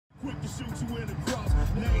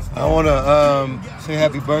I want to say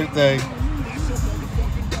happy birthday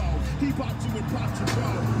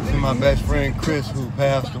to my best friend Chris, who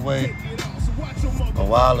passed away a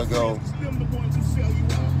while ago.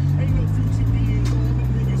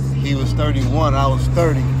 He was 31, I was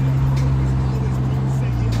 30.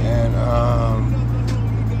 And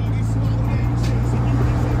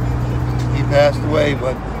he passed away,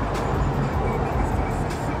 but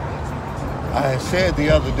I had said the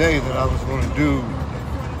other day that I was going to do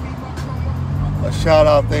a shout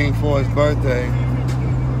out thing for his birthday.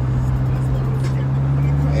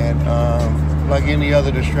 And like any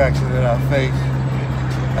other distraction that I face,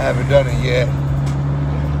 I haven't done it yet.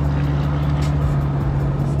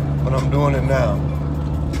 But I'm doing it now.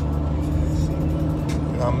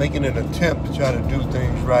 And I'm making an attempt to try to do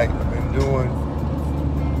things right. I've been doing,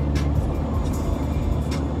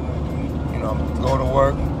 I'm going to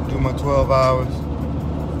work, do my 12 hours.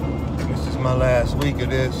 This is my last week of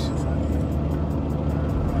this.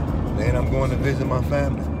 Then I'm going to visit my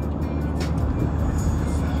family.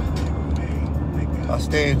 I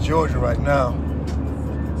stay in Georgia right now,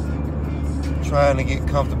 trying to get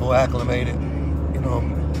comfortable, acclimated,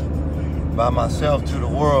 by myself to the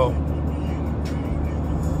world.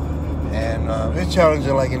 And it's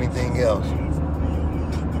challenging like anything else.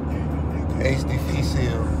 Es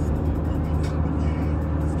difícil.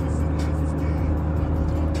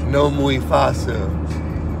 No muy fácil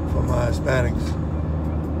for my Hispanics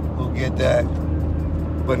who get that.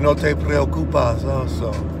 But no te preocupas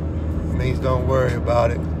also. It means don't worry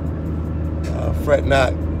about it. Fret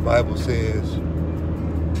not, the Bible says.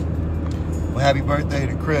 Well, happy birthday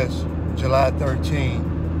to Chris, July 13th.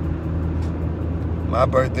 My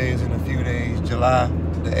birthday is in a few days, July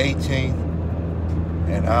the 18th,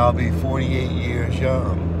 and I'll be 48 years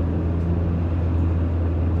young.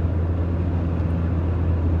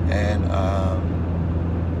 And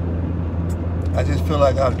I just feel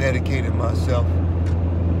like I've dedicated myself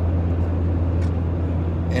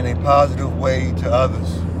in a positive way to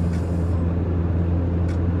others.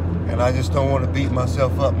 And I just don't want to beat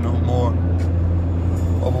myself up no more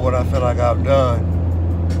over what I feel like I've done.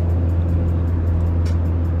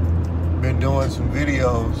 Been doing some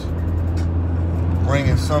videos,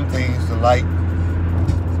 bringing some things to light,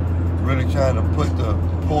 really trying to put the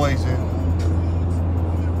poison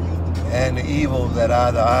and the evil that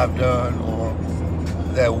either I've done or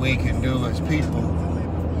that we can do as people,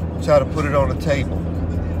 try to put it on the table,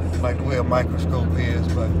 like the way a microscope is,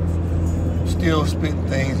 but still spitting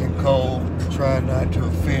things in cold, trying not to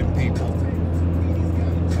offend people.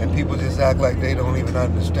 And people just act like they don't even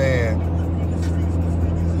understand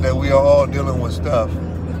that we are all dealing with stuff.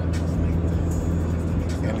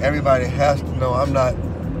 And everybody has to know I'm not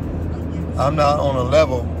on a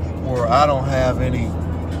level where I don't have any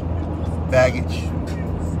baggage,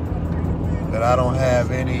 that I don't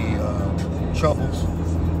have any troubles.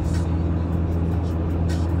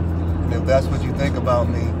 And if that's what you think about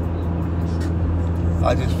me,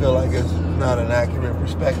 I just feel like it's not an accurate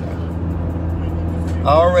perspective.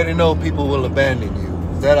 I already know people will abandon you.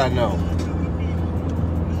 That I know.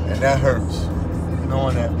 And that hurts,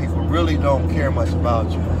 knowing that people really don't care much about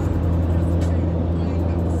you.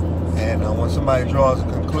 And when somebody draws a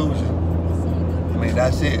conclusion, I mean,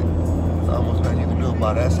 that's it. There's almost nothing you can do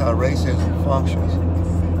about it. That's how racism functions.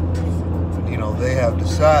 They have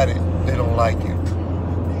decided they don't like you.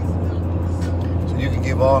 So you can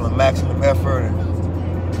give all the maximum effort, and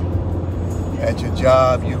at your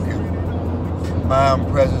job, you can buy them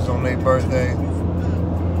presents on their birthday.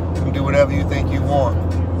 You can do whatever you think you want.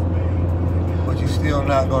 But you're still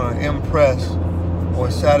not going to impress or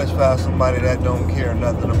satisfy somebody that don't care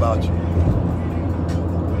nothing about you.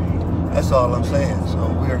 That's all I'm saying. So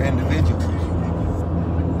we're individuals.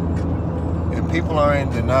 If people are in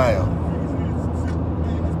denial,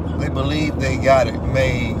 they believe they got it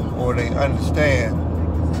made, or they understand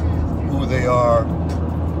who they are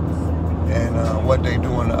and what they're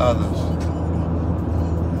doing to others.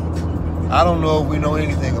 I don't know if we know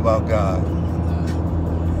anything about God.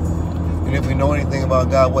 And if we know anything about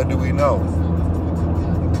God, what do we know?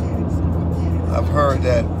 I've heard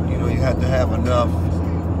that, you have to have enough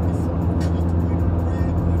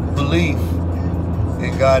belief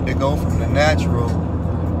in God to go from the natural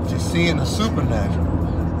to seeing the supernatural.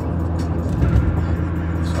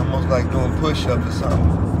 It's almost like doing push-ups or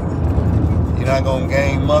something. You're not going to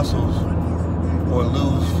gain muscles or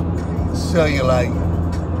lose cellulite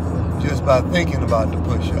just by thinking about the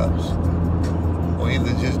push-ups, or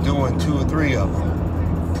either just doing 2 or 3 of them.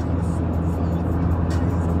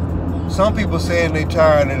 Some people saying they're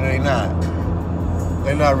tired and they're not.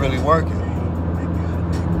 They're not really working.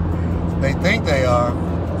 They think they are.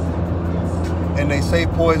 And they say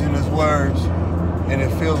poisonous words, and it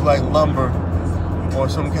feels like lumber or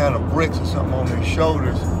some kind of bricks or something on their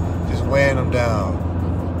shoulders, just weighing them down.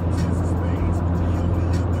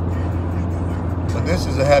 But this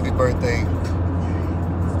is a happy birthday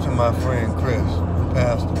to my friend Chris, who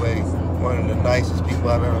passed away. One of the nicest people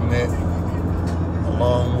I've ever met,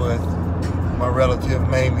 along with my relative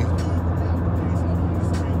Mamie.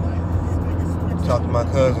 Talked to my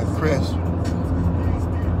cousin Chris.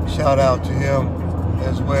 Shout out to him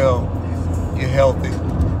as well. Get healthy.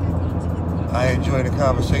 I enjoy the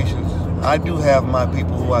conversations. I do have my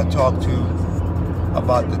people who I talk to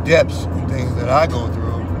about the depths and things that I go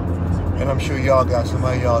through, and I'm sure y'all got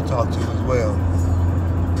somebody y'all talk to as well.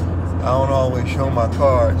 I don't always show my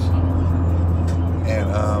cards,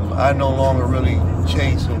 and I no longer really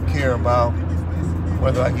chase or care about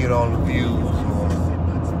whether I get all the views or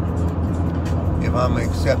if I'm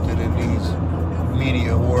accepted in these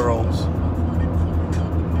media worlds.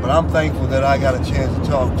 But I'm thankful that I got a chance to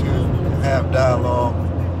talk to and have dialogue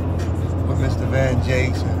with Mr. Van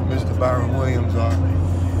Jakes and Mr. Byron Williams, our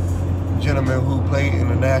gentlemen who played in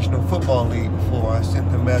the National Football League before. I sent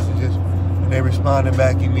them messages and they responded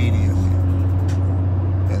back immediately.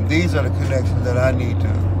 And these are the connections that I need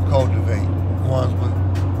to cultivate. Ones with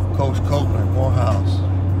Coach Copeland, Morehouse,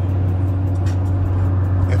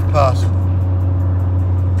 if possible.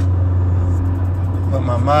 But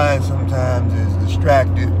my mind sometimes is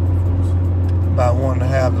distracted by wanting to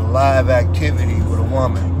have the live activity with a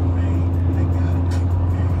woman.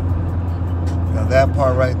 Now that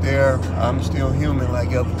part right there, I'm still human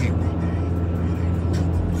like other people.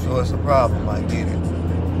 So it's a problem, I get it.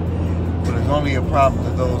 But it's only a problem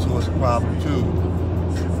to those who it's a problem to.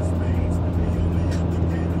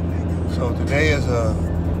 So today is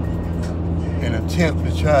an attempt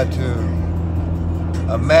to try to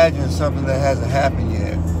imagine something that hasn't happened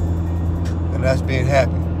yet, and that's being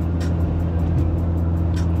happy.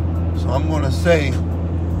 So I'm going to say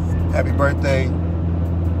happy birthday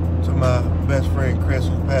to my best friend Chris,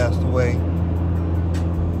 who passed away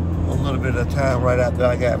a little bit of time right after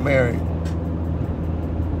I got married.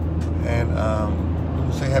 And I'm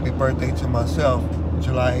going to say happy birthday to myself,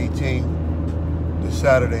 July 18th, this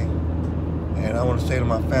Saturday. And I want to say to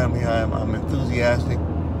my family, I'm enthusiastic.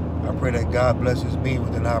 I pray that God blesses me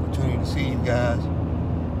with an opportunity to see you guys.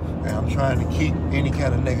 And I'm trying to keep any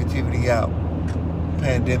kind of negativity out. The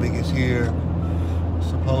pandemic is here,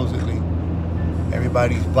 supposedly.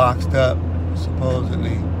 Everybody's boxed up,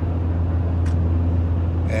 supposedly.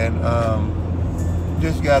 And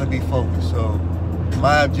just got to be focused. So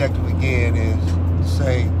my objective again is to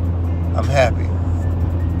say I'm happy.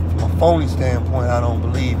 From a phony standpoint, I don't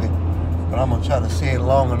believe it. But I'm going to try to say it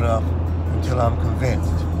long enough until I'm convinced.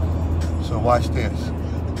 So watch this.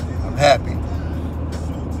 I'm happy.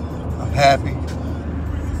 I'm happy.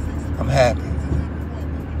 I'm happy.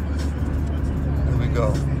 Here we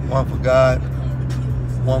go. One for God,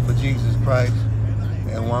 one for Jesus Christ,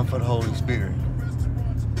 and one for the Holy Spirit.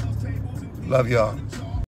 Love y'all.